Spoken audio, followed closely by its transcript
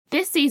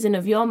This season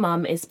of Your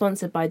Mum is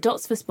sponsored by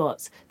Dots for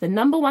Spots, the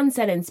 #1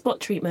 selling spot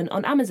treatment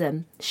on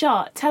Amazon.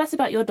 Char, tell us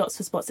about your Dots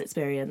for Spots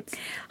experience.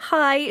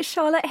 Hi,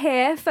 Charlotte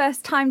here,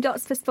 first time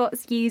Dots for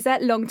Spots user,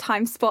 long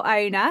time spot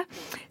owner.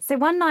 So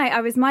one night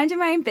I was minding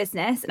my own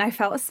business and I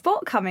felt a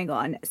spot coming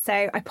on.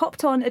 So I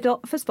popped on a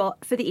Dot for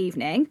Spot for the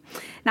evening.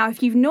 Now,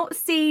 if you've not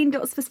seen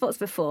Dots for Spots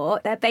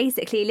before, they're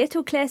basically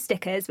little clear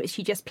stickers which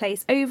you just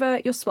place over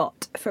your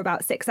spot for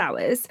about 6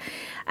 hours.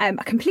 I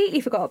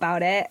completely forgot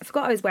about it,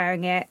 forgot I was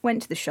wearing it,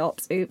 went to the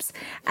shops, oops.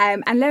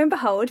 And lo and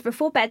behold,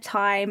 before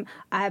bedtime,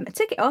 I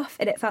took it off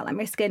and it felt like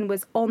my skin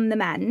was on the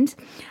mend.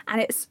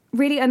 And it's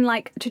really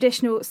unlike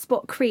traditional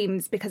spot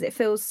creams because it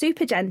feels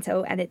super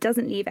gentle and it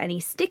doesn't leave any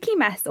sticky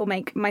mess or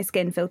make my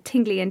skin feel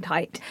tingly and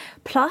tight.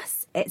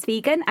 Plus, it's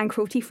vegan and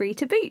cruelty-free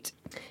to boot.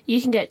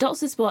 You can get Dots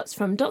for Spots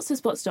from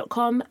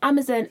dotsforspots.com,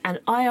 Amazon and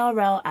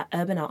IRL at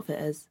Urban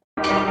Outfitters.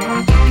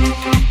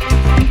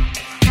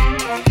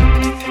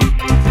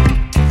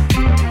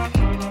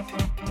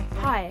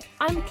 Hi,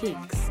 I'm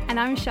Keeks. And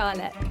I'm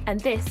Charlotte. And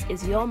this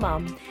is Your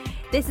Mum.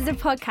 This is a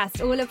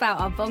podcast all about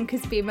our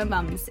bonkers boomer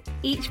mums.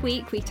 Each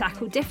week we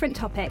tackle different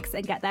topics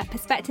and get their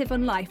perspective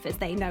on life as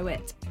they know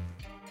it.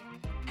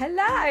 Hello.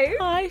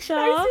 Hi,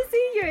 Char. Nice to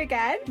see you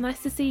again.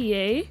 Nice to see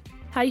you.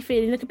 How you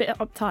feeling? You look a bit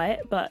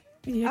uptight, but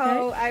you okay?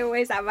 Oh, I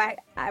always have.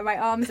 My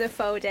arms are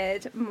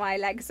folded, my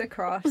legs are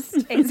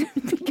crossed. It's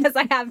because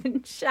I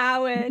haven't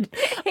showered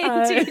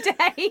in 2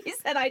 days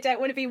and I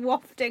don't want to be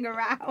wafting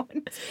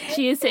around.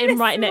 She is sitting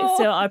right next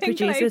to our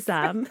producer,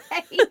 Sam.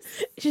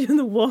 She's on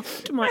the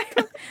waft mic.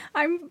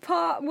 I'm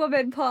part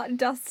woman, part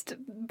dust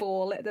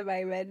ball at the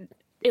moment.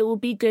 It will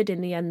be good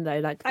in the end, though.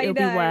 Like, it'll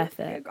be worth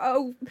it.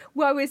 Oh,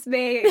 woe is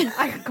me.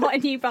 I got a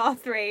new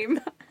bathroom.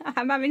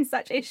 I'm having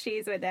such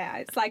issues with it.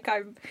 It's like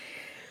I'm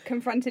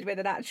confronted with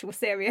an actual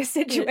serious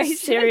situation.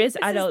 Serious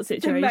adult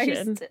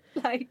situation. The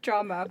most,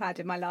 drama I've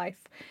had in my life.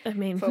 I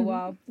mean, for a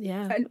while.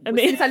 Yeah.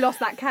 Since I lost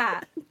that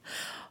cat.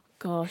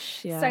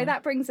 Gosh, yeah. So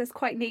that brings us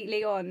quite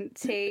neatly on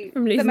to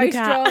the most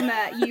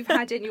drama you've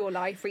had in your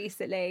life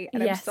recently.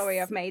 And yes. I'm sorry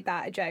I've made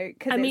that a joke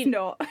because it's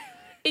not.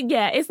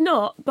 Yeah, it's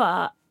not,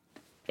 but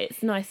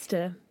it's nice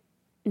to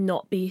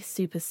not be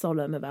super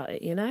solemn about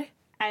it, you know?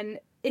 And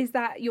is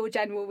that your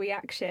general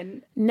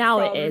reaction? Now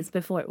it is,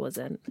 before it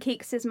wasn't.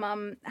 Keeks'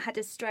 mum had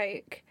a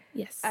stroke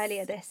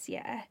earlier this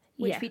year,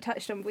 which we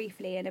touched on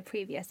briefly in a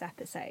previous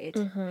episode.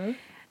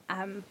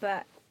 Mm-hmm.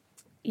 But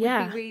it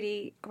would be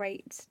really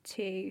great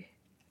to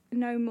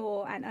know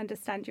more and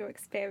understand your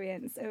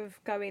experience of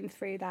going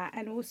through that,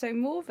 and also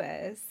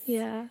Morva's.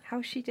 Yeah.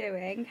 How's she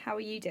doing? How are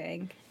you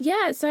doing?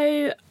 Yeah,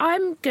 so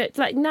I'm good.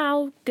 Like,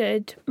 now,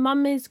 good.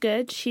 Mum is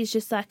good. She's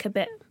just like a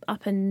bit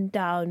up and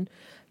down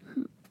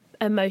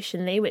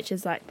emotionally, which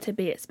is like to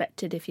be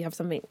expected if you have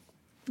something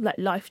like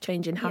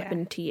life-changing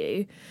happen to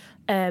you.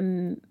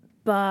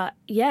 But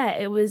yeah,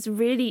 it was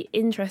really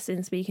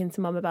interesting speaking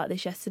to Mum about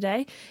this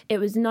yesterday. It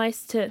was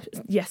nice to...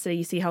 Yesterday,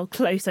 you see how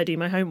close I do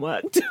my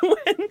homework to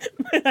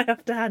when I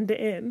have to hand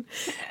it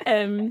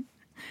in.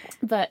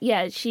 But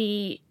yeah,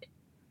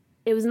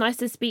 it was nice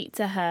to speak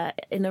to her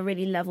in a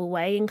really level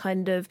way and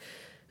kind of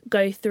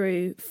go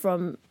through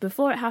from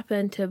before it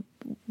happened to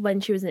when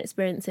she was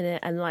experiencing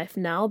it and life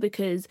now,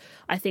 because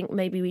I think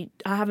maybe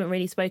I haven't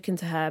really spoken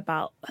to her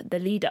about the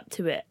lead up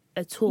to it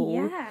at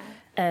all.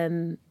 Yeah.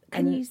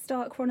 Can you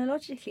start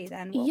chronologically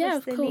then? What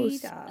was the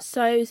lead up?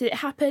 So it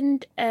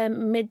happened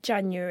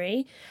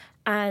mid-January,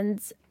 and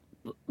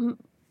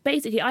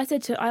basically I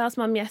asked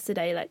Mum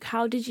yesterday, like,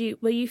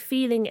 were you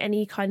feeling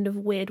any kind of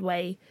weird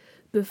way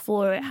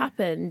before it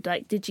happened?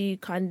 Like, did you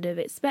kind of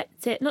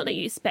expect it? Not that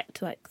you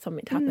expect like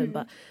something to happen,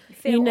 but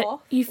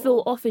you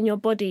feel off in your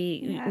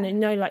body. Yeah. You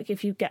know, like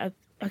if you get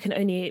I can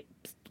only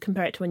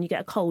compare it to when you get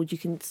a cold, you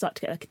can start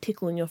to get like a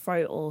tickle in your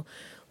throat or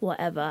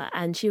whatever.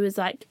 And she was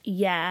like,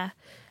 yeah.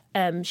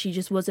 She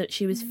just wasn't.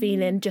 She was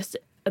feeling just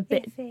a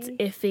bit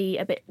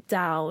iffy, a bit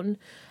down.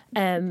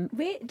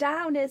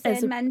 Down as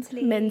in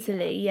mentally.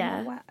 Mentally,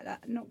 yeah.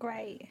 Not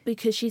great.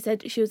 Because she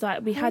said, she was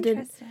like, we'd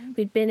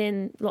been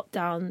in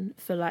lockdown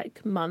for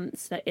like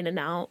months, like in and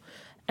out.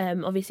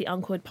 Obviously,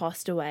 Uncle had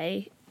passed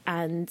away,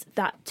 and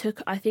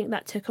I think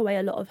that took away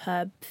a lot of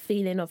her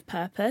feeling of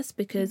purpose,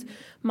 because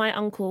my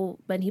uncle,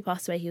 when he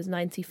passed away, he was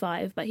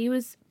 95, but he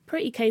was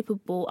pretty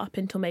capable up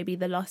until maybe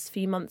the last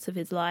few months of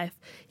his life.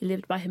 He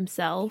lived by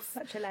himself.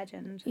 Such a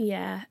legend.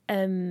 Yeah.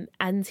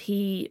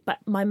 But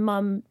my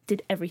mum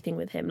did everything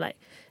with him.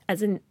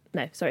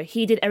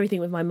 He did everything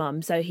with my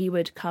mum. So he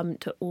would come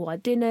to all our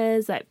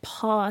dinners, like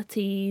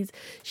parties.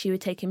 She would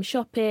take him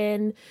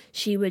shopping.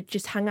 She would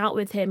just hang out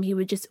with him. He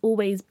would just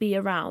always be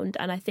around.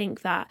 And I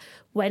think that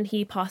when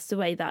he passed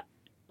away, that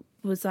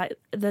was like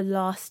the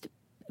last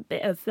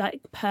bit of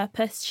like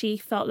purpose she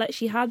felt like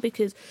she had,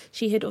 because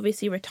she had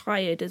obviously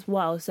retired as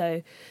well,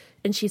 so,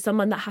 and she's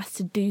someone that has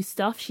to do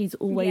stuff. She's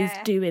always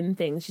doing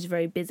things. She's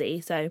very busy.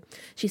 So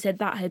she said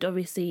that had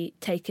obviously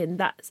taken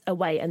that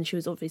away, and she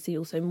was obviously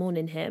also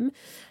mourning him.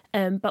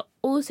 But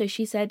also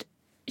she said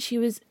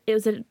it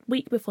was a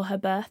week before her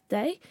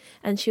birthday,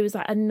 and she was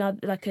like,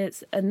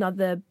 it's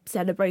another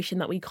celebration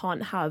that we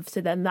can't have.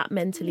 So then that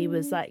mentally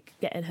was like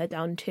getting her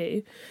down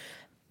too.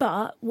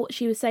 But what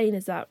she was saying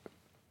is that,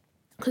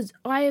 because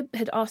I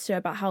had asked her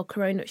about how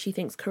she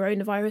thinks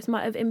coronavirus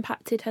might have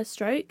impacted her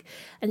stroke,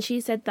 and she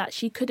said that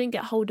she couldn't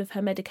get hold of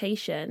her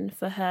medication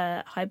for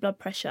her high blood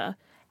pressure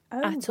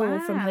at all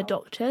from her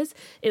doctors.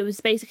 It was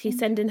basically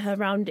sending her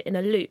around in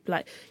a loop.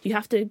 Like, you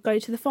have to go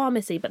to the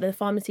pharmacy, but the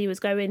pharmacy was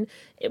going,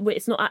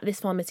 it's not at this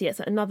pharmacy, it's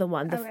at another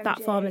one.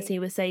 That pharmacy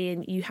was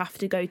saying you have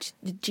to go to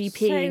the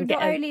GP. So and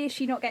get not only is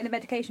she not getting the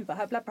medication, but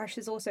her blood pressure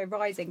is also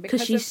rising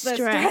because she's of the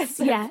stressed.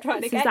 stress. Yeah,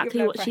 trying to that's get exactly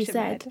your what blood she pressure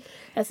said. med.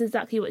 That's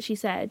exactly what she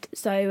said.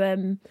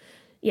 So,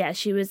 yeah,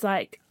 she was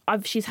like,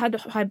 she's had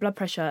high blood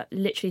pressure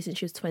literally since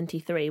she was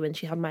 23 when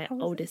she had my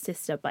oldest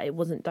sister, but it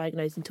wasn't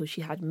diagnosed until she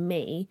had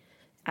me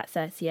at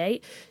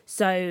 38.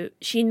 So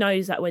she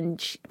knows that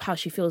how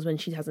she feels when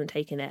she hasn't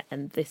taken it,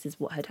 and this is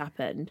what had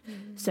happened.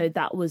 So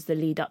that was the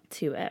lead up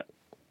to it.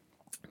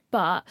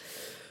 But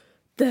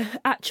the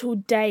actual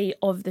day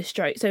of the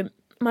stroke, so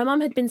my mum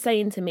had been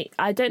saying to me,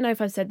 I don't know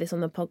if I've said this on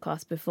the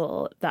podcast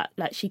before, that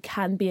like she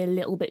can be a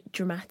little bit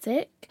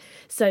dramatic.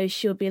 So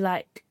she'll be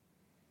like,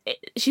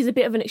 she's a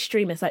bit of an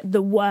extremist, like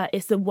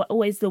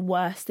always the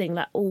worst thing.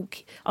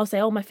 Like, I'll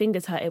say, my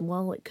finger's hurting.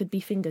 Well, it could be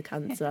finger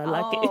cancer.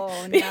 Like,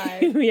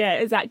 no. Yeah,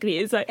 exactly.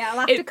 It's like, I'll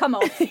have to come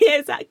off. Yeah,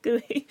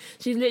 exactly.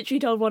 She's literally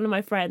told one of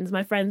my friends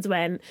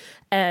went,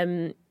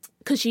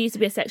 because she used to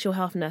be a sexual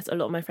health nurse, a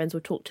lot of my friends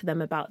would talk to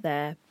them about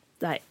their,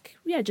 like,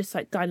 yeah, just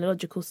like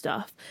gynecological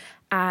stuff.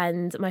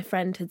 And my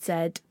friend had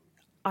said,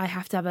 I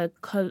have to have a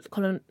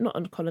not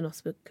a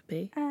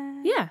colonoscopy.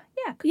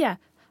 Yeah.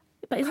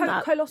 But isn't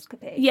that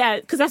coloscopy?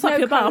 Yeah, because that's up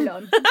your bum.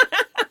 Colon.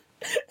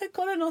 A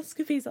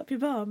colonoscopy's up your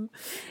bum.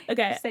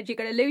 Okay. Said you're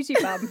going to lose your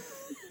bum.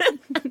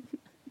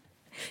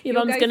 Your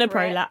mum's going to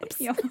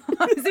prolapse.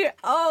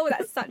 Oh,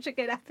 that's such a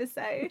good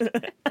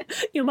episode.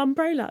 Your mum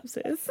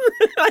prolapses.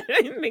 I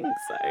don't think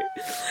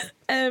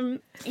so.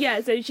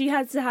 Yeah, so she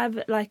had to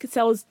have like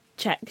cells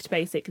checked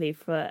basically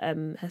for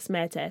her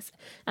smear test.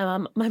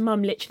 And my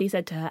mum literally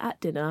said to her at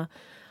dinner,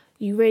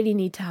 you really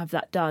need to have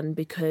that done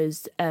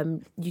because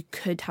you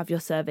could have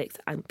your cervix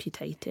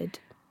amputated.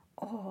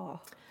 Oh.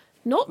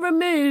 Not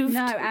removed.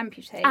 No,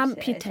 amputated.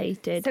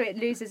 Amputated. So it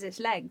loses its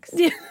legs.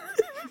 Yeah.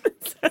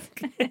 It's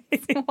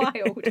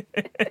wild.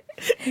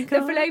 The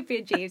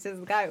fallopian tubes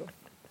is go.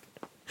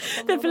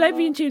 The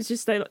fallopian tubes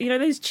just so,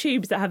 those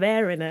tubes that have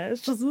air in it.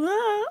 It's just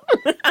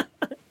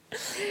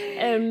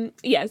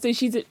yeah, so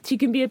she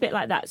can be a bit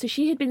like that. So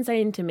she had been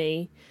saying to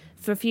me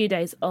for a few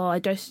days, I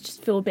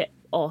just feel a bit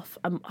off.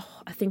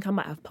 I think I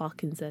might have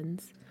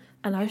Parkinson's,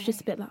 and I was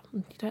just a bit like,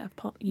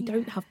 you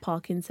don't have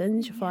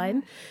Parkinson's, you're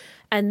fine.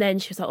 And then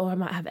she was like, I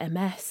might have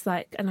MS,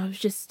 like, and I was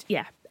just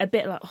a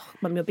bit like,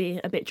 Mum, you're being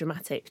a bit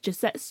dramatic.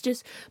 Let's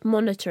just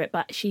monitor it.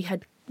 But she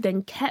had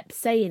then kept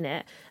saying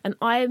it, and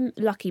I'm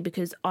lucky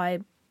because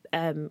I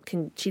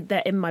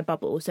they're in my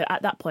bubble, so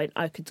at that point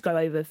I could go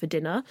over for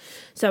dinner.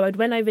 So I'd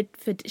went over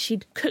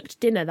she'd cooked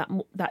dinner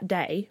that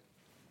day.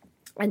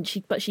 And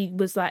she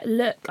was like,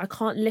 look, I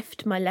can't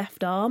lift my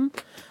left arm.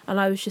 And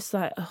I was just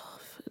like,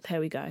 there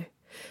we go.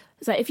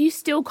 It's like, if you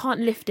still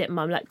can't lift it,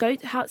 Mum, like,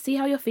 see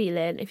how you're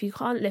feeling. If you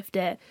can't lift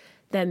it,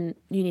 then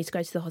you need to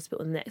go to the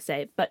hospital the next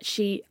day. But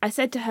I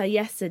said to her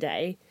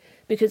yesterday,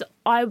 because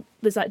I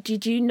was like,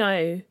 did you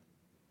know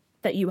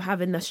that you were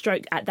having the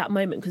stroke at that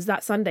moment? Because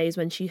that Sunday is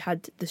when she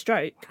had the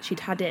stroke. She'd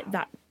had it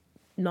that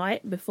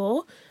night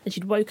before, and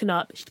she'd woken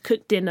up, she'd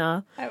cooked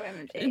dinner.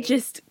 OMG.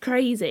 Just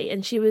crazy.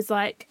 And she was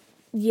like,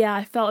 yeah,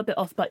 I felt a bit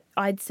off, but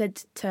I'd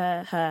said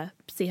to her,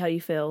 see how you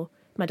feel.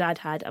 My dad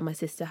had, and my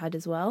sister had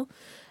as well.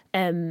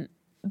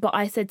 But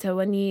I said to her,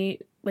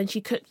 when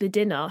she cooked the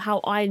dinner,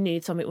 how I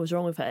knew something was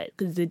wrong with her,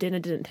 because the dinner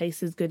didn't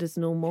taste as good as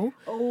normal.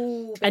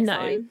 Oh, I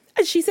know.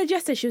 And she said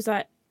yesterday, she was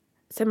like,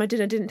 so my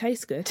dinner didn't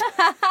taste good.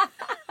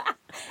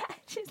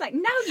 She's like,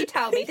 now you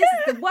tell me this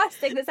is the worst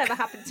thing that's ever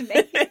happened to me.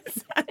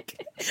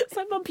 Exactly. It's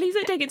like, Mum, please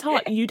don't take it to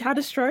heart. You'd had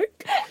a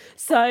stroke.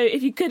 So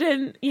if you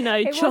couldn't,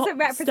 it chop wasn't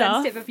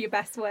representative stuff, of your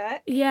best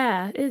work.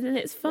 Yeah, and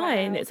it's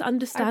fine. Wow. It's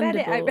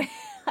understandable.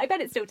 I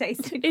bet it still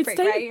tasted it's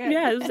pretty great.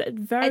 Yeah, it was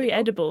very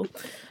edible.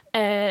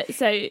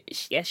 So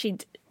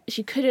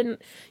she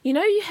couldn't.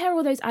 You hear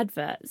all those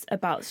adverts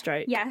about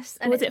stroke. Yes,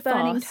 and was it's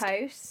burning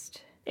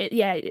fast?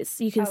 Toast.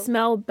 You can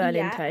smell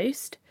burning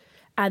toast.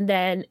 And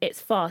then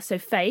it's fast. So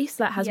face,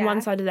 that has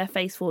one side of their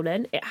face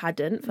fallen. It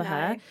hadn't for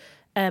her.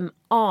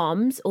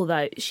 Arms,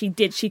 although she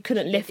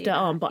couldn't lift her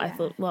arm, but I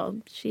thought, well,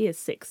 she is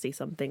 60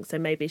 something, so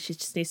maybe she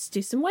just needs to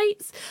do some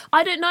weights.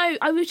 I don't know.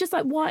 I was just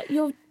like, what?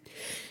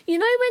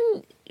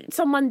 When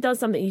someone does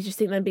something, you just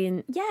think they're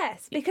being...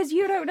 Yes, because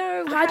you don't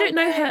know... I don't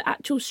know her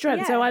actual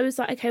strength. Yeah. So I was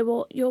like, okay,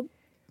 well,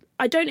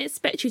 I don't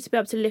expect you to be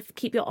able to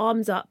keep your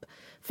arms up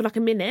for like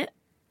a minute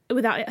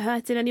without it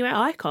hurting anywhere.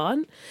 I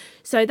can't.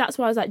 So that's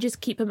why I was like,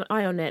 just keep an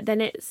eye on it. Then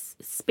it's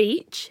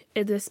speech.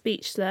 The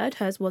speech slurred.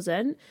 Hers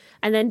wasn't.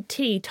 And then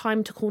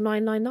time to call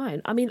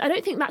 999. I mean, I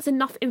don't think that's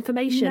enough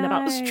information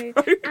about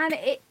stroke.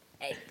 And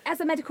as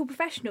a medical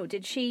professional,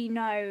 did she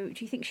know?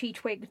 Do you think she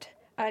twigged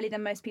earlier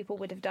than most people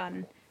would have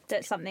done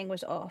that something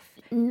was off?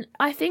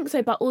 I think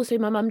so, but also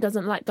my mum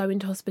doesn't like going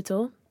to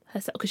hospital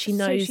herself because she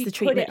knows she the put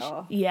treatment. it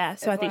off Yeah,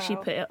 so I as think she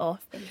well. put it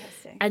off.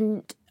 Interesting.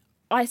 And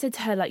I said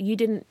to her, like, we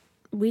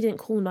didn't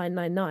call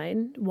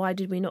 999. Why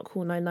did we not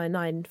call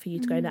 999 for you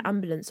to go in an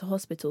ambulance to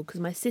hospital? Because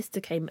my sister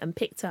came and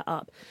picked her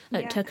up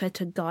and Yeah. took her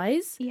to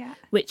Guy's, Yeah.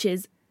 which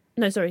is,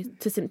 no, sorry,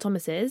 to St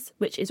Thomas's,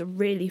 which is a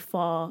really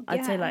far,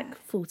 I'd say Yeah.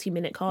 like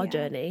 40-minute car Yeah.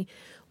 journey,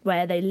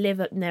 where they live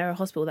up near a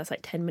hospital that's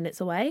like 10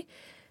 minutes away.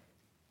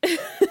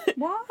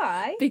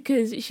 Why?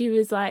 Because she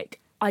was like,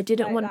 I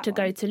didn't Like want that to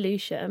go one. to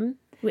Lewisham,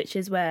 which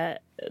is where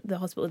the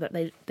hospital that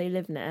they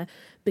live near,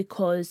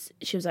 because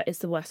she was like, it's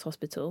the worst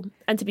hospital.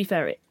 And to be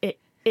fair, it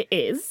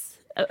is.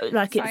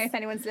 Like, Sorry it's if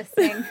anyone's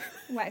listening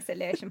works at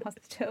Lewisham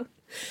Hospital.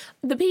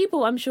 the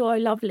people I'm sure are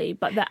lovely,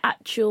 but the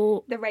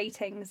actual, The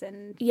ratings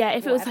and yeah,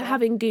 if it was whatever.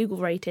 having Google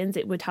ratings,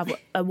 it would have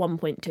a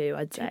 1.2,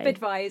 I'd say.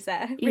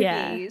 TripAdvisor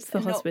Yeah, reviews for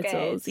are not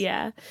hospitals. good.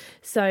 Yeah.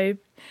 So,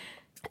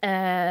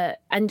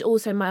 and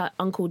also my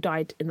uncle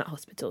died in that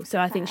hospital. So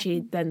I think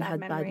she then bad had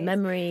bad memories.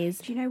 memories.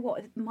 Do you know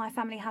what? My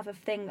family have a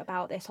thing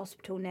about this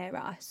hospital near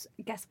us.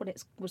 Guess what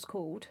it was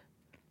called?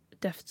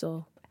 Death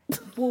door.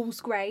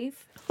 Wolves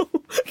Grave.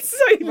 So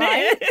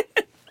Right?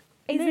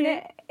 Isn't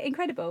it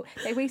incredible?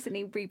 They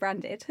recently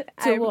rebranded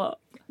To what?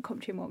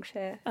 Coventry and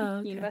Warwickshire Oh,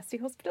 okay. University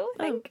Hospital,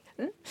 I think.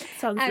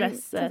 Sounds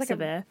less sounds like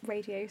severe. a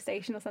radio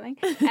station or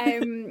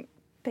something.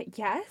 But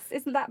yes,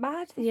 isn't that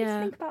bad? Just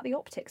Yeah. think about the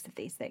optics of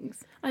these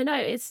things. I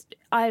know,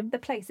 The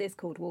place is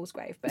called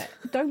Walsgrave, but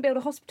don't build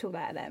a hospital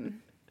there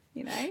then.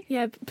 You know?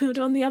 yeah, put it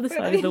on the other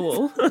side of the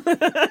wall.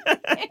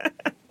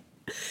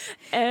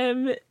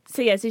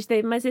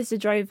 My sister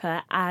drove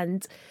her,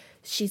 and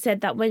she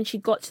said that when she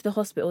got to the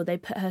hospital, they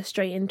put her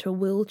straight into a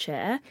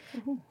wheelchair,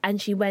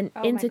 and she went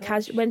Oh into my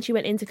gosh. when she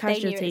went into knew it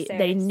was casualty. They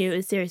serious. knew it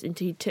was serious, and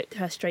he took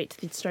her straight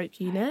to the stroke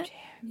unit.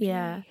 dear.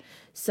 Yeah,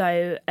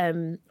 so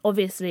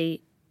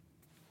obviously,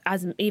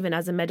 even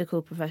as a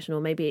medical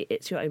professional, maybe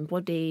it's your own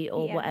body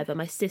or Yeah. whatever.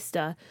 My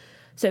sister,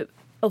 so.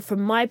 Oh,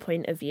 from my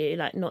point of view,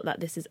 like, not that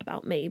this is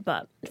about me,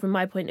 but from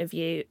my point of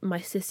view,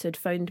 my sister had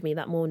phoned me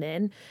that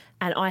morning,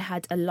 and I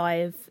had a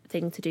live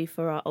thing to do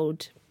for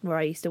where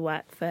I used to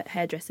work, for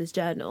Hairdressers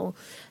Journal,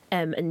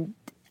 and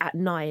at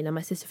 9, and my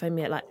sister phoned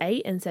me at like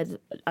 8 and said,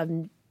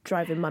 I'm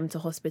driving mum to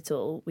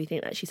hospital. We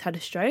think that she's had a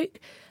stroke.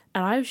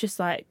 And I was just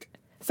like,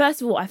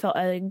 first of all, I felt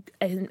an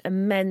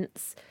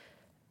immense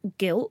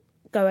guilt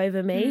go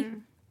over me.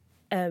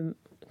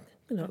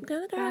 Not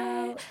gonna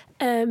cry.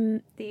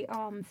 The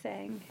arm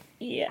thing.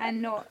 Yeah.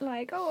 And not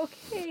like, oh,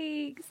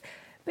 cakes.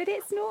 But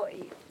it's not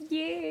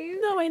you.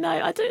 No, I know.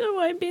 I don't know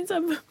why I'm being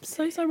so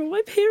sorry about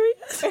my period.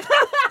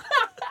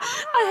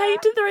 I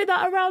hate to throw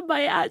that around,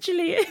 but it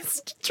actually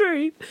is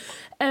true.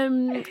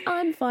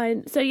 I'm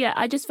fine. So yeah,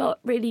 I just felt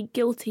really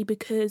guilty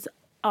because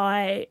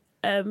I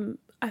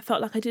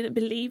felt like I didn't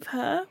believe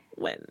her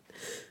when.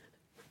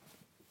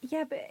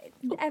 Yeah, but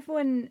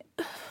everyone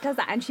does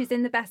that, and she's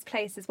in the best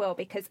place as well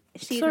because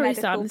she's a Sorry,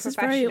 medical Sam. This is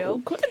very professional.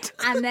 awkward.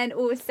 And then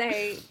also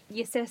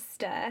your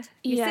sister,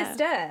 your Yeah.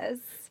 sisters,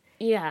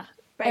 Yeah.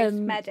 both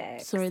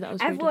medics. Sorry, that was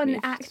rude of everyone me.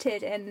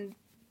 acted in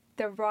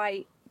the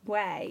right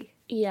way,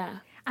 Yeah.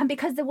 and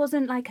because there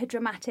wasn't like a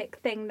dramatic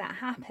thing that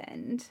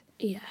happened,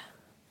 Yeah.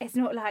 it's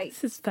not like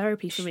This is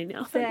therapy for me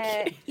now.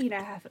 Thank you.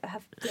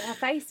 her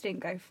face didn't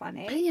go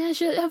funny. Yeah,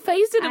 her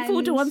face didn't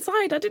fall to And one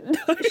side. I didn't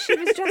know. She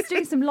was just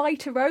doing some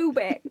light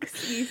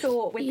aerobics, you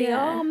thought, with the Yeah.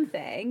 arm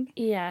thing.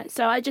 Yeah,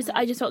 so I just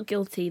felt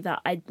guilty that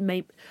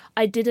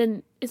I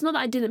didn't. It's not that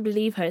I didn't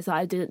believe her; it's that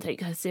I didn't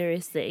take her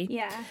seriously.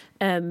 Yeah.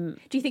 Um,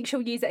 Do you think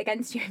she'll use it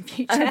against you in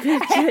future?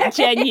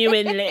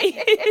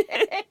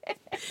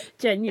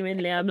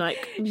 genuinely, I'm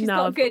like, She's no,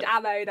 got I've good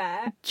ammo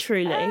there.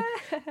 truly.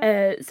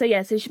 So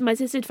yeah, my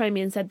sister had phoned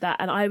me and said that,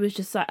 and I was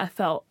just like, I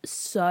felt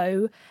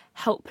so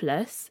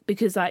helpless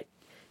because like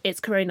it's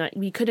corona.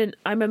 We couldn't.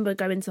 I remember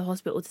going to the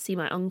hospital to see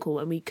my uncle,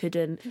 and we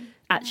couldn't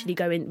actually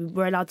go in. We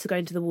were allowed to go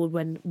into the ward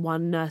when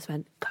one nurse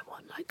went, "Go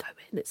on, like go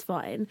in, it's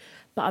fine."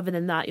 But other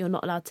than that, you're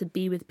not allowed to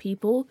be with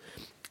people.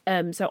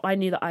 So I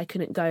knew that I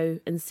couldn't go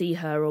and see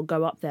her or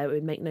go up there. It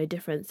would make no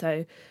difference.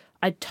 So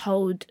I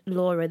told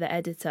Laura, the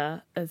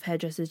editor of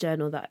Hairdressers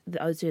Journal, that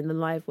I was doing the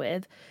live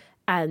with,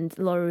 and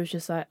Laura was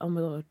just like, "Oh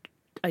my God,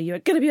 are you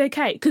going to be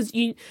okay?" Because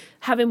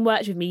having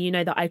worked with me, you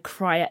know that I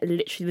cry at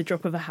literally the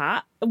drop of a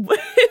hat.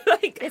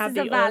 Like, This is happy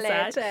a or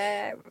sad.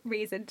 valid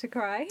reason to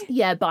cry.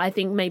 Yeah, but I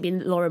think maybe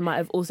Laura might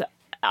have also,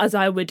 as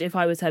I would if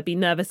I was her, be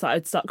nervous that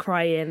I'd start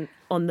crying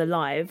on the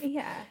live.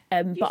 Yeah.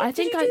 But I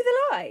think did you do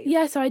the live?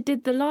 Yeah, so I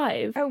did the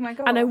live. Oh my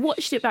And I gosh.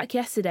 watched it back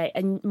yesterday,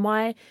 and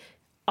my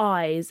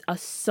eyes are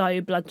so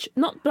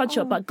not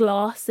bloodshot, Oh. but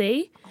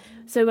glassy.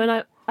 So when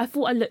I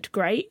thought I looked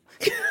great.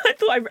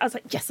 I was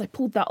like, yes, I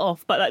pulled that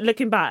off. But like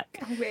looking back,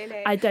 Oh,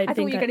 really? I don't I thought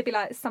think you were I- going to be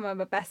like, some of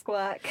my best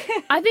work.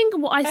 I think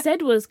what I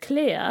said was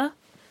clear,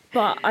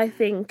 but I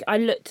think I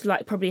looked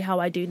like probably how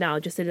I do now,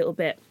 just a little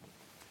bit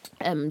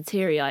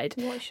teary-eyed.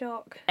 What a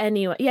shock.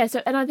 Anyway, yeah,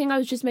 so, and I think I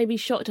was just maybe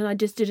shocked, and I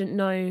just didn't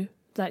know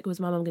like, was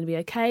my mum going to be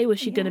okay? Was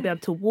she going to be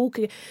able to walk?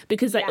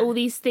 Because like all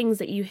these things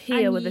that you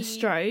hear And with a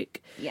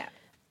stroke. Yeah.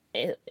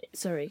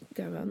 Sorry,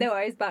 go on. No,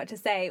 I was about to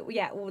say,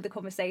 all the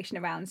conversation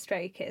around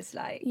stroke is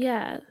like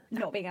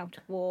not being able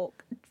to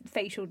walk,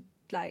 facial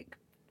like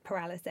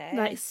paralysis,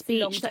 like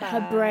speech, like her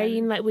long-term.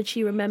 brain, like would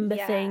she remember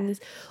things?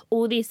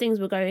 All these things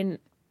were going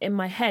in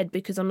my head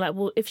because I'm like,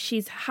 well, if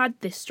she's had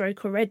this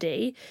stroke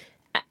already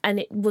and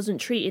it wasn't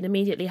treated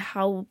immediately,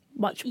 how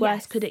much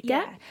worse could it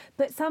get?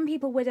 But some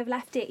people would have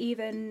left it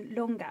even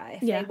longer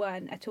if they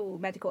weren't at all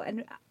medical.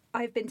 And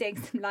I've been doing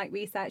some like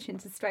research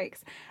into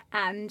strokes,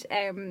 and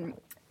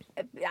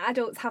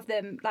adults have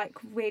them like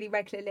really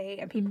regularly,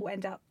 and people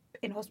end up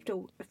in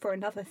hospital for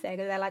another thing,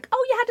 and they're like,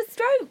 oh, you had a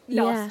stroke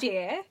last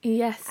year.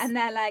 Yes. And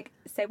they're like,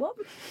 say what?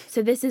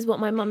 So this is what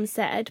my mum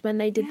said when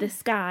they did the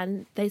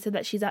scan. They said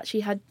that she's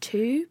actually had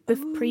two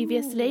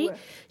previously.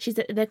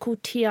 They're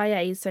called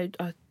TIAs, so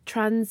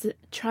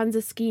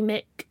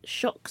transischemic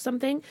shock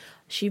something.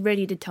 She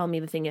really did tell me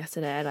the thing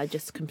yesterday, and I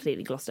just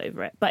completely glossed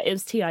over it. But it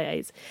was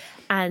TIAs,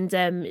 and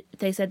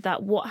they said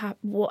that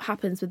what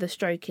happens with a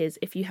stroke is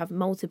if you have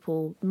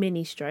multiple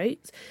mini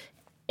strokes,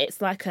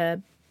 it's like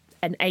an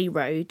A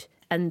road.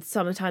 And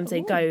sometimes they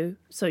go,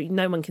 so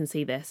no one can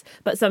see this,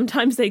 but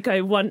sometimes they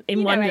go one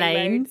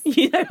lane.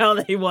 You know how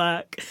they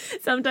work.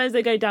 Sometimes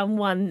they go down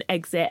one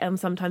exit and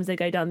sometimes they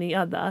go down the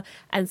other.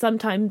 And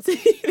sometimes,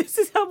 this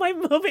is how my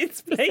mum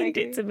explained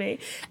it to me.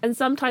 And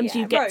sometimes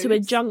you get to a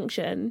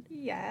junction.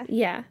 Yeah.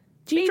 Yeah.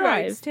 Do you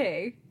drive? Roads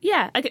too.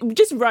 Yeah. Okay,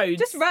 just roads.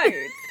 Just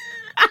roads.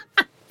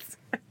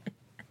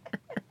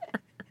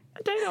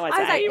 I don't know. I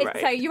was like,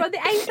 so you're on the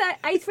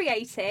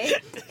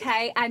A380,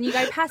 okay, and you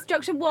go past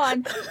junction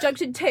 1,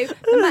 junction 2,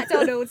 the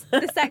McDonald's,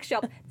 the sex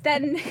shop,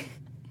 then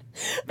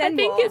I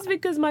think it's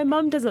because my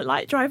mum doesn't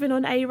like driving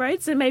on A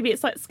roads, so maybe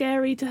it's like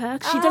scary to her.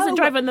 She doesn't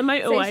drive on the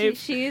motorway. So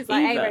she's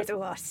like, A roads,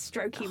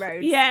 strokey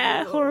roads.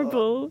 Yeah,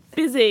 horrible,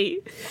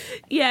 busy.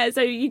 Yeah,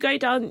 so you could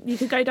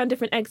go down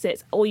different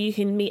exits, or you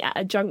can meet at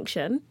a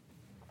junction.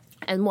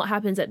 And what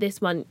happens at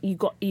this one? You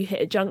hit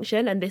a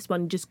junction, and this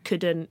one just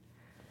couldn't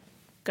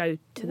go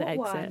to the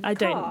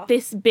exit.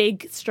 This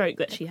big stroke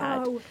that she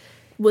had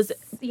was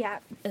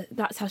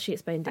that's how she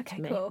explained it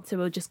to me. Cool. So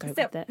we'll just go with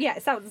it. Yeah,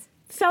 it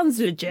sounds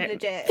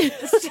legit.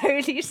 It's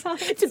totally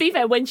fine. To be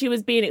fair, when she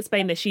was being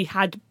explained this, she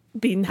had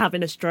been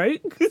having a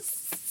stroke.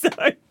 So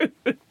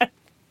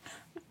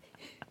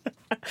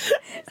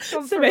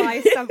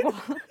compromise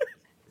someone.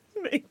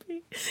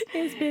 Maybe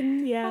it's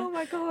been oh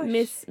my gosh,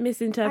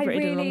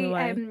 misinterpreted along the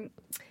way.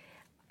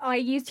 I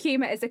used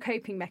humour as a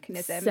coping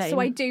mechanism, so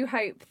I do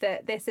hope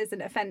that this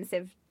isn't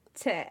offensive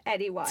to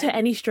anyone. To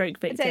any stroke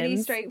victims. To any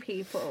stroke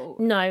people.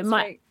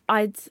 No,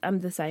 I'm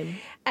the same.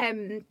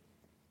 And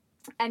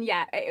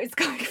yeah, it was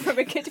coming from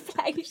a good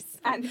place.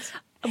 And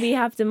we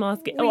have to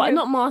mask it.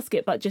 Not mask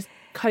it, but just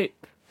cope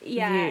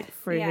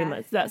through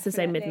humour. That's the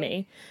same with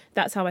me.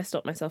 That's how I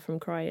stopped myself from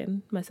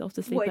crying myself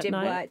to sleep at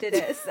night. What didn't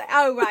work, did it?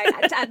 Oh,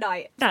 right, at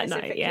night. At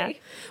night, yeah.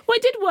 Well,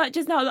 it did work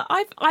just now.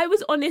 Like, I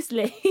was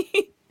honestly...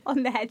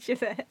 on the edge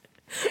of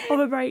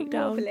a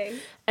breakdown.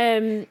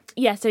 So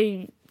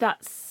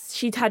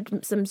she'd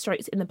had some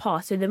strokes in the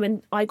past, so then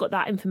when I got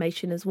that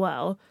information as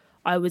well,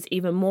 I was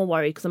even more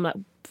worried because I'm like,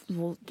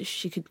 well,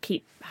 she could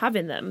keep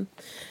having them.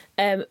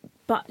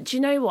 But do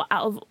you know what,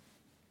 out of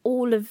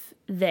all of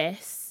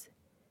this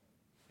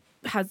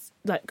has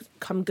like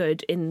come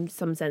good in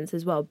some sense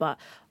as well, but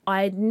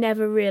I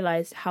never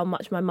realised how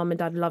much my mum and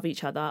dad love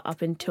each other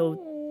up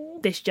until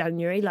this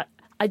January. Like,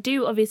 I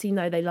do obviously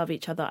know they love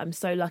each other. I'm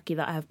so lucky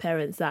that I have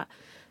parents that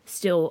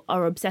still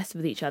are obsessed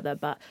with each other.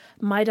 But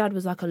my dad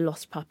was like a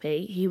lost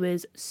puppy. He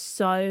was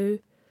so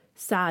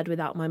sad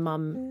without my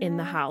mum in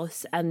the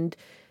house, and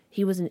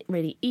he wasn't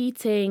really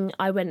eating.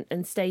 I went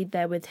and stayed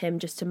there with him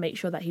just to make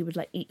sure that he would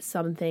like eat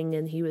something,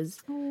 and he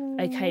was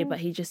okay. But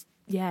he just,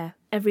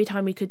 every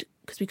time we could,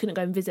 because we couldn't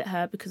go and visit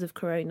her because of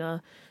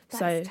Corona.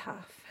 That's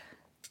tough.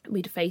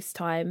 We'd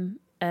FaceTime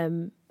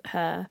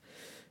her.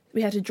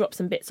 We had to drop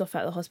some bits off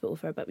at the hospital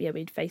for her, but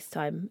we'd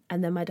FaceTime.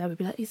 And then my dad would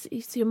be like,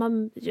 is your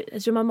mum,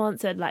 as your mum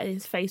answered, like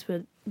his face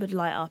would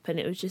light up, and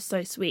it was just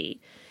so sweet.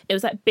 It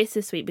was like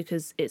bittersweet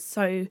because it's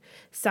so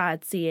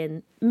sad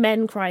seeing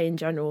men cry in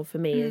general. For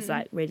me is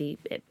like really,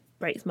 it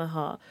breaks my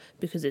heart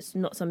because it's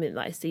not something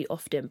that I see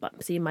often,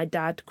 but seeing my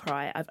dad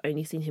cry, I've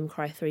only seen him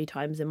cry 3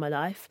 times in my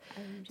life.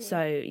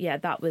 So yeah,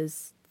 that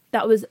was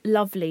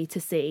lovely to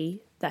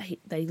see that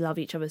they love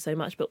each other so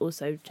much, but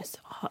also just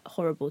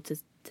horrible to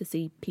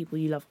see people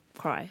you love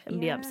cry and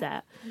be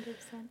upset.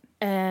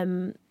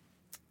 100%.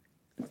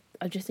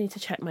 I just need to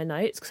check my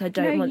notes because I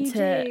don't want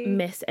to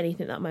miss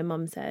anything that my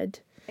mum said.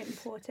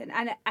 Important.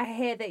 And I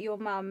hear that your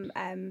mum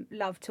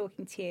loved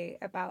talking to you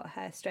about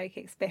her stroke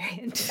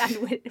experience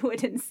and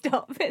wouldn't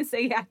stop, so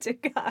you had to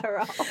cut her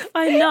off.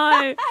 I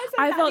know.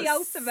 I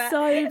felt so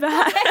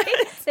bad.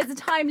 There's a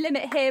time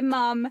limit here,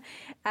 Mum.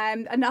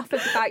 Enough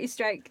about your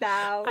stroke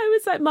now. I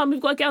was like, Mum,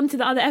 we've got to get on to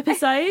the other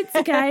episodes,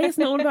 okay? It's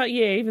not all about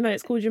you, even though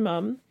it's called your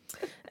mum.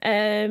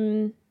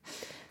 So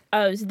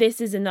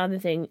this is another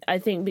thing. I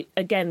think,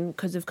 again,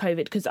 because of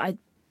COVID, because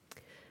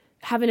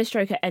having a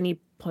stroke at any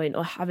point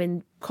or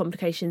having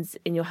complications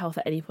in your health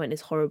at any point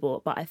is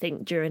horrible. But I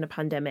think during a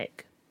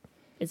pandemic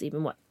is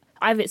even what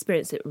I've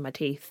experienced it with my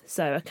teeth.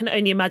 So I can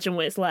only imagine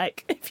what it's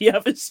like if you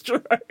have a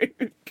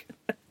stroke.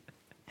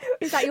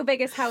 Is that your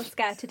biggest health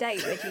scare to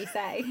date, would you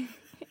say?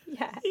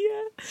 Yeah.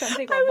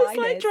 I was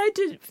like trying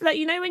to, like,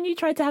 you know, when you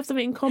try to have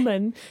something in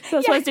common. So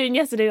that's what I was doing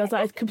yesterday. I was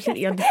like, I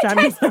completely understand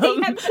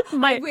myself.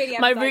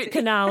 My root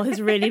canal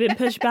has really been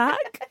pushed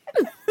back.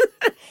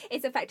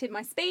 It's affected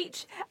my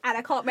speech and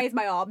I can't raise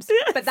my arms.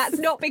 But that's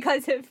not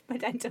because of my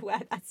dental wear.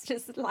 That's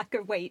just lack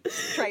of weight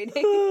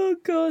training. Oh,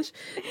 gosh.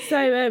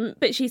 So,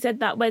 but she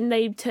said that when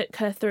they took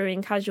her through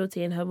in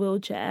casualty in her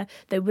wheelchair,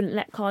 they wouldn't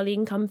let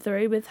Carleen come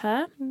through with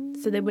her.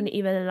 So they wouldn't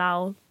even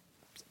allow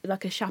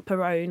like a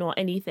chaperone or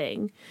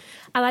anything.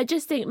 And I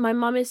just think my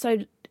mum is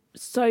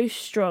so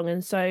strong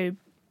and so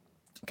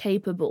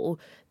capable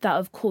that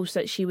of course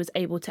that she was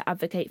able to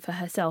advocate for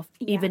herself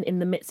even in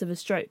the midst of a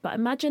stroke. But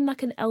imagine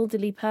like an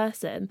elderly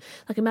person,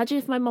 like imagine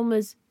if my mum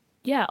was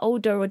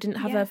older or didn't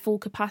have her full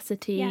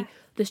capacity,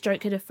 the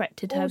stroke had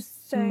affected her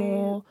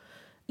more.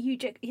 You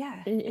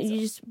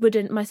just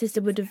wouldn't, my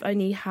sister would have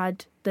only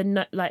had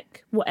the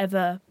like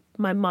whatever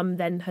my mum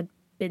then had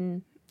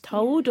been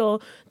told or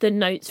the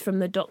notes from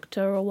the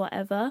doctor or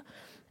whatever.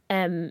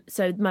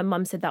 So my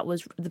mum said that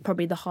was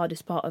probably the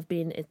hardest part of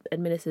being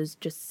administered,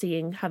 just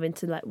having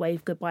to like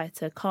wave goodbye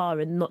to Car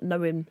and not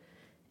knowing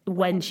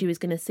when she was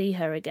going to see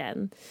her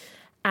again.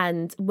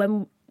 And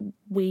when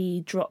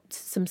we dropped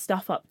some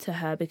stuff up to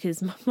her,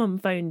 because my mum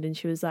phoned and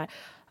she was like,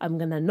 I'm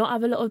going to not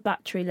have a lot of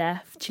battery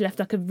left. She left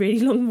like a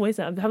really long voice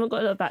note. I haven't got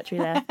a lot of battery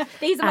left.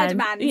 These are my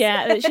demands.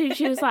 Yeah,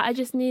 she was like, I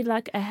just need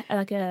like a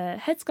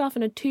headscarf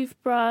and a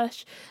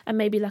toothbrush and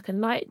maybe like a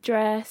night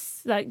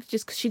dress, like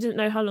just because she didn't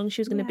know how long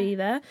she was going to be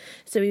there.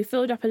 So we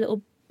filled up a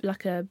little,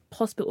 like a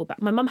hospital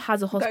bag. My mum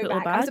has a hospital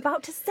bag. I was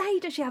about to say,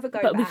 does she have a go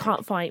but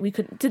bag? We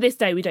couldn't, to this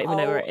day, we don't even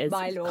know where it is.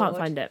 My Lord. Can't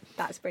find it.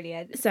 That's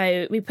brilliant.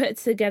 So we put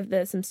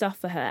together some stuff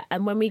for her.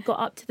 And when we got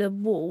up to the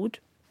ward,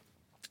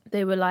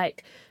 they were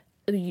like,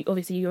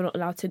 obviously you're not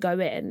allowed to go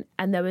in.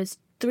 And there was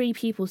 3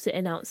 people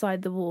sitting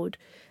outside the ward.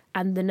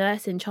 And the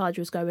nurse in charge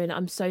was going,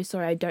 I'm so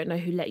sorry, I don't know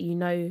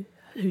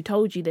who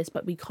told you this,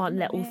 but we can't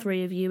let all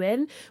 3 of you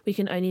in. We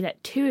can only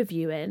let 2 of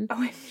you in.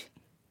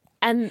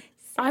 And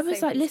I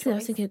was like, listen, I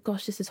was thinking,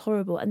 gosh, this is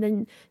horrible. And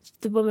then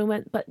the woman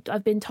went, but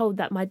I've been told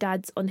that my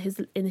dad's in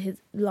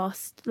his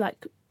last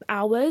like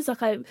hours.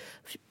 Like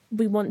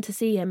we want to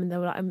see him. And they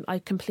were like, I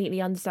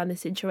completely understand the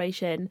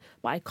situation,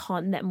 but I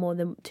can't let more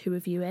than 2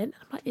 of you in.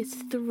 I'm like, it's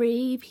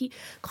 3 people.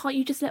 Can't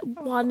you just let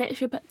one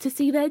extra to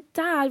see their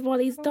dad while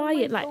he's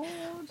dying? Like,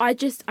 I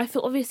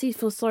obviously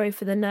feel sorry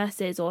for the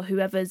nurses or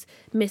whoever's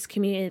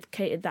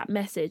miscommunicated that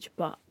message.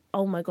 But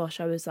oh my gosh,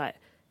 I was like,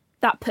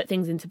 that put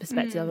things into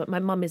perspective. Like, my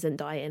mum isn't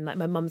dying. Like,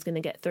 my mum's going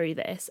to get through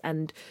this,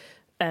 and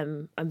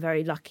I'm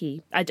very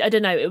lucky. I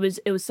don't know. It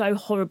was so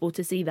horrible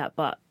to see that,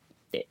 but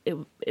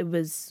it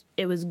was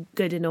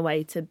good in a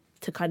way to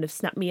kind of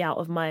snap me out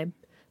of my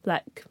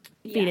like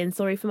feeling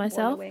sorry for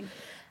myself. Wallowing.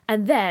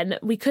 And then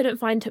we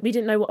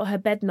didn't know what her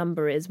bed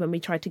number is when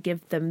we tried to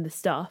give them the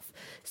stuff.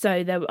 So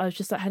I was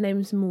just like, her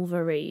name's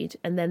Mulva Reed.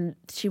 And then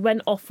she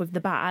went off with the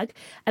bag.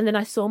 And then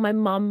I saw my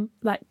mum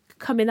like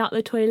coming out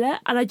the toilet,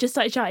 and I just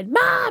started shouting,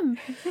 Mum!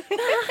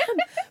 Mum!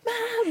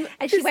 Mum!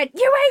 And she went,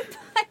 you ain't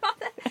my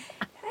mother!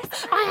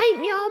 I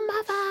ain't your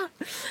mother!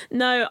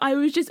 No,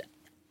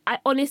 I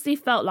honestly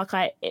felt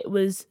like it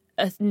was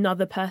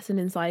another person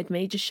inside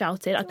me just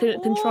shouted. I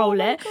couldn't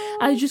control it.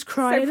 I was just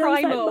crying. So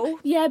primal.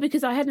 Yeah,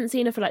 because I hadn't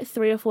seen her for like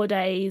 3 or 4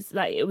 days.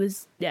 Like it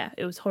was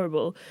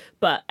horrible.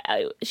 But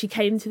she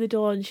came to the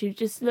door and she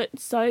just looked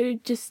so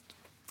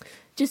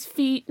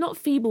not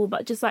feeble,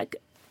 but just like,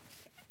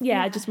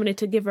 I just wanted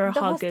to give her a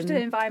hug. The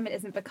hospital environment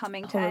isn't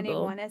becoming to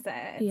anyone, is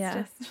it?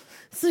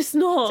 It's just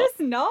not. Just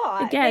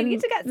not. Again, you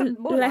need to get some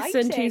more less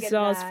than lighting 2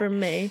 stars from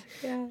me.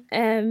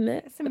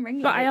 Yeah. Some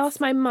ring but I lights.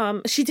 asked my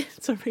mum, she did,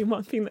 sorry,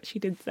 one thing that she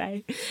did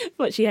say,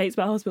 what she hates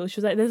about hospital, she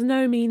was like, there's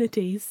no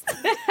amenities.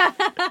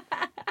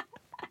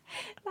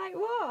 Like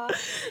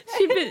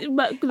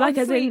what? Like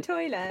as in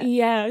toilet.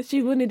 Yeah,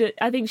 she wanted it.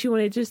 I think she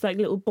wanted just like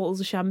little bottles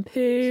of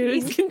shampoo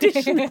and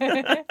conditioner,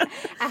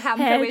 a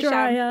hamper with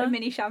a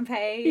mini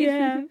champagne.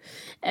 Yeah.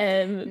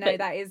 No,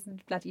 that is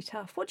bloody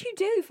tough. What do you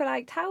do for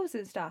like towels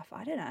and stuff?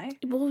 I don't know.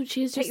 Well,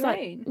 she's Take just your like,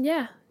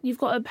 own? you've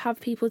got to have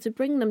people to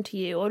bring them to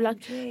you, or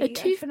like a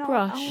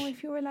toothbrush.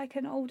 If you're like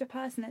an older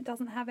person that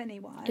doesn't have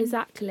anyone.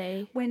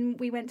 Exactly. When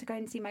we went to go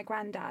and see my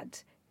granddad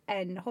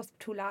in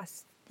hospital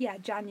last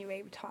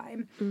January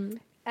time.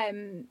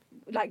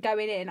 Like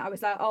going in, I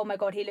was like, oh my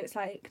god, he looks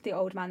like the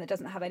old man that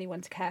doesn't have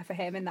anyone to care for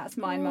him, and that's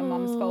my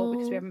mum's fault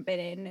because we haven't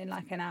been in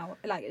like an hour,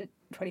 like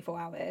 24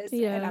 hours,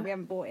 and like, we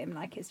haven't bought him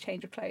like his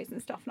change of clothes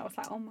and stuff. And I was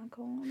like, oh my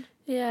god.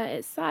 Yeah,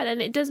 it's sad, and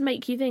it does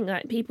make you think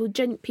like people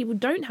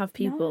don't have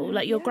people. No,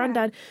 like your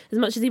granddad, as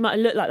much as he might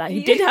look like that,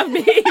 he did have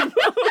people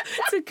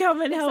to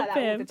come and help like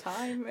him all the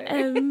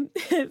time.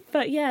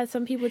 but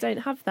some people don't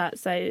have that,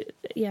 so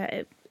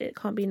it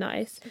can't be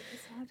nice.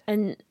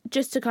 And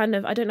just to kind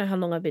of, I don't know how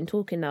long I've been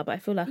talking now, but I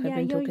feel like I've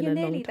been talking you're a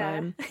long nearly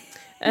time.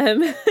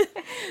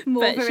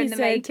 More But she in the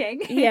said-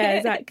 making. Yeah,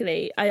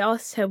 exactly. I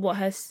asked her what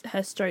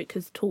her stroke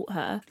has taught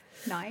her.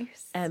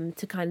 Nice.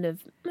 To kind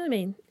of, I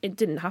mean, it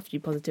didn't have to be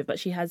positive, but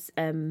she has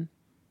been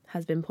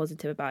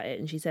positive about it,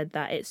 and she said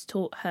that it's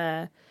taught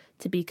her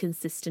to be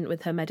consistent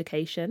with her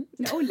medication.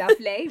 Oh,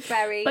 lovely.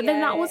 Very. But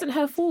then that wasn't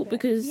her fault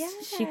because Yeah.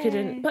 she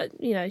couldn't. But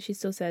she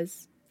still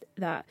says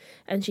that,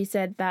 and she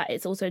said that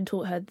it's also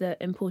taught her the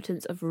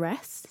importance of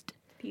rest,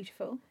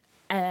 Beautiful.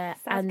 and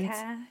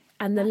Self-care.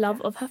 the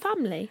love of her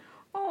family,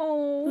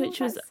 Oh, which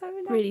was that's so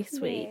really lovely.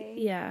 sweet.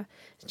 Yeah,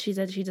 she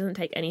said she doesn't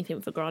take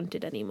anything for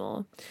granted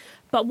anymore.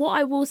 But what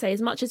I will say,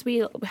 as much as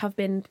we have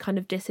been kind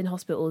of dissing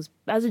hospitals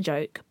as a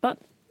joke, but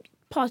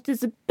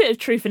there's a bit of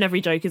truth in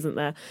every joke, isn't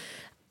there?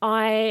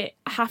 I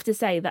have to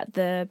say that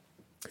the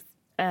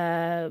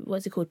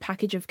what's it called,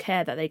 package of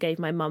care that they gave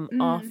my mum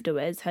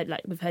afterwards,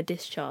 with her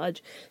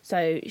discharge.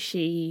 So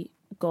she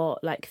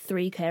got like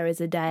 3 carers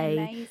a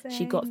day.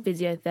 She got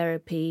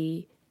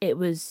physiotherapy.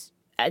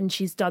 And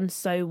she's done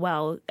so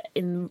well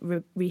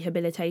in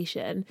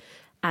rehabilitation,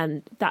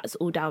 and that's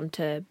all down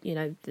to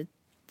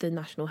the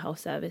National Health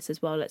Service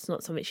as well. It's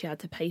not something she had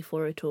to pay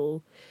for at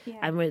all. Yeah.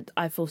 And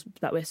I feel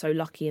that we're so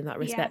lucky in that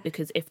respect, Yeah.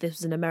 because if this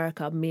was in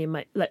America, me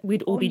and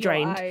we'd all On be your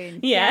drained. own.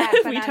 Yeah,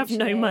 Yeah, we'd have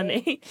no financially.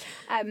 money.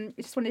 I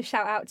just want to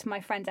shout out to my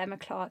friend Emma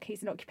Clark,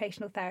 who's an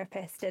occupational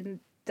therapist and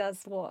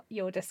does what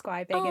you're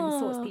describing and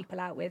sorts Oh. people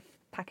out with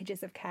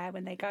packages of care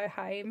when they go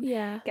home.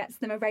 Yeah. Gets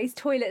them a raised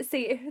toilet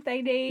seat if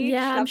they need.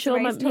 Yeah, I'm Loves a sure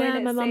my raised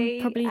toilet mum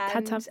seat probably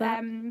had to have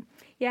that.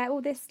 Yeah,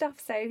 all this stuff.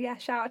 So yeah,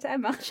 shout out to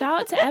Emma.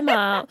 Shout out to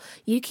Emma.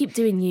 You keep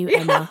doing you,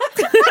 Emma.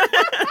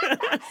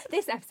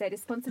 This episode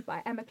is sponsored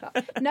by Emma Clark.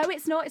 No,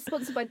 it's not. It's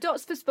sponsored by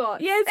Dots for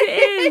Sports. Yes,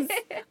 it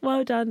is.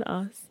 Well done,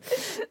 us.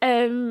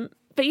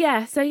 But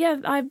yeah, so yeah,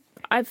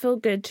 I feel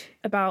good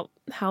about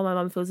how my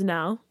mum feels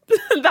now.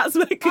 That's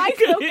what I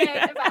feel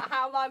good about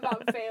how my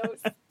mum feels.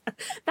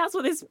 That's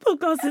what this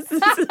podcast is,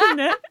 isn't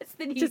it? It's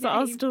the new Just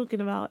us name.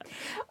 talking about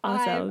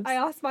ourselves. I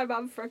asked my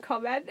mum for a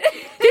comment.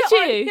 Did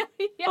you?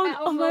 Yeah,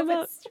 on my Morven's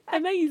mum. strike.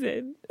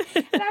 Amazing.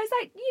 And I was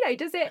like,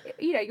 does it,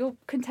 you're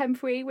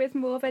contemporary with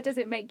Morva, does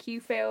it make you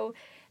feel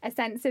a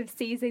sense of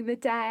seizing the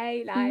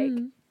day, like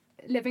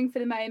living for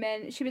the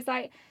moment? She was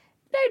like,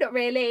 no, not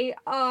really.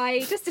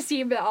 I just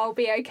assume that I'll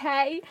be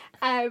okay.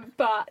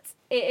 But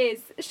it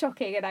is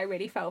shocking, and I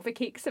really felt for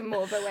Keeks and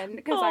Morva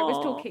because I was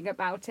Aw. talking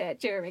about it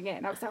during it,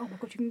 and I was like, oh my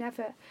God, you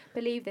never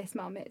believe this,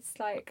 Mum. It's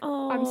like,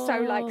 I'm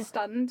so Aw.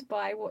 stunned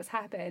by what's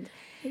happened.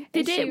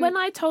 Did And it when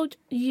I told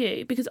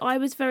you, because I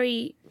was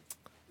very,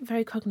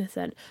 very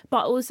cognizant,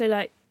 but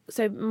also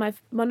so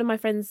one of my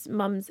friends'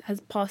 mums has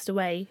passed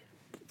away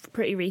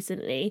pretty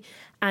recently,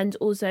 and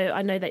also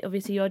I know that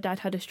obviously your dad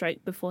had a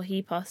stroke before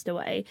he passed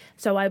away.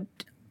 So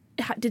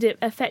did it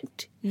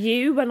affect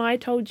you when I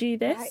told you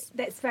this? Right.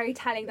 That's very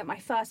telling that my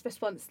first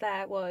response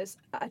there was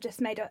I just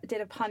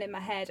did a pun in my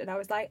head, and I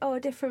was like, oh,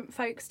 different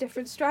folks,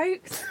 different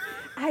strokes.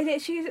 I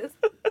literally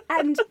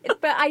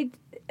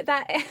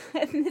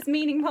there's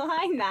meaning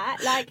behind that.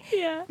 Like,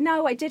 Yeah.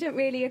 no, I didn't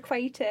really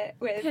equate it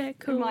with Okay,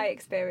 cool. my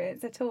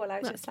experience at all. I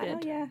was That's just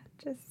like, good. oh yeah,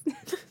 just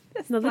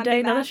Another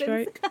day, another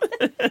stroke.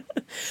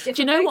 Do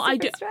you know what I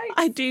do?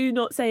 I do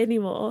not say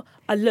anymore.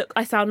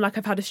 I sound like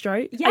I've had a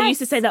stroke. I used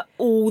to say that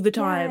all the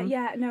time.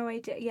 Yeah, no, I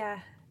did. Yeah.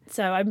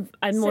 So I'm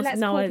So more let's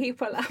now. call I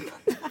people up on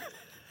that.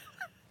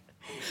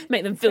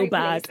 make them feel Please.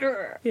 bad.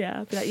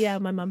 Yeah, be like, yeah,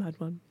 my mum had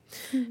one.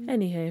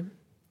 Anywho,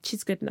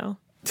 she's good now.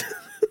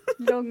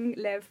 Long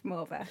live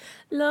Morva.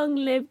 Long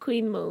live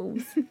Queen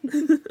Moves.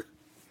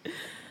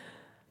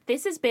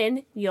 This has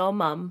been Your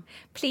Mum,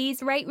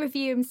 Please rate,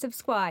 review, and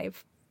subscribe.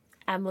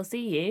 and we'll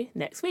see you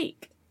next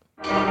week.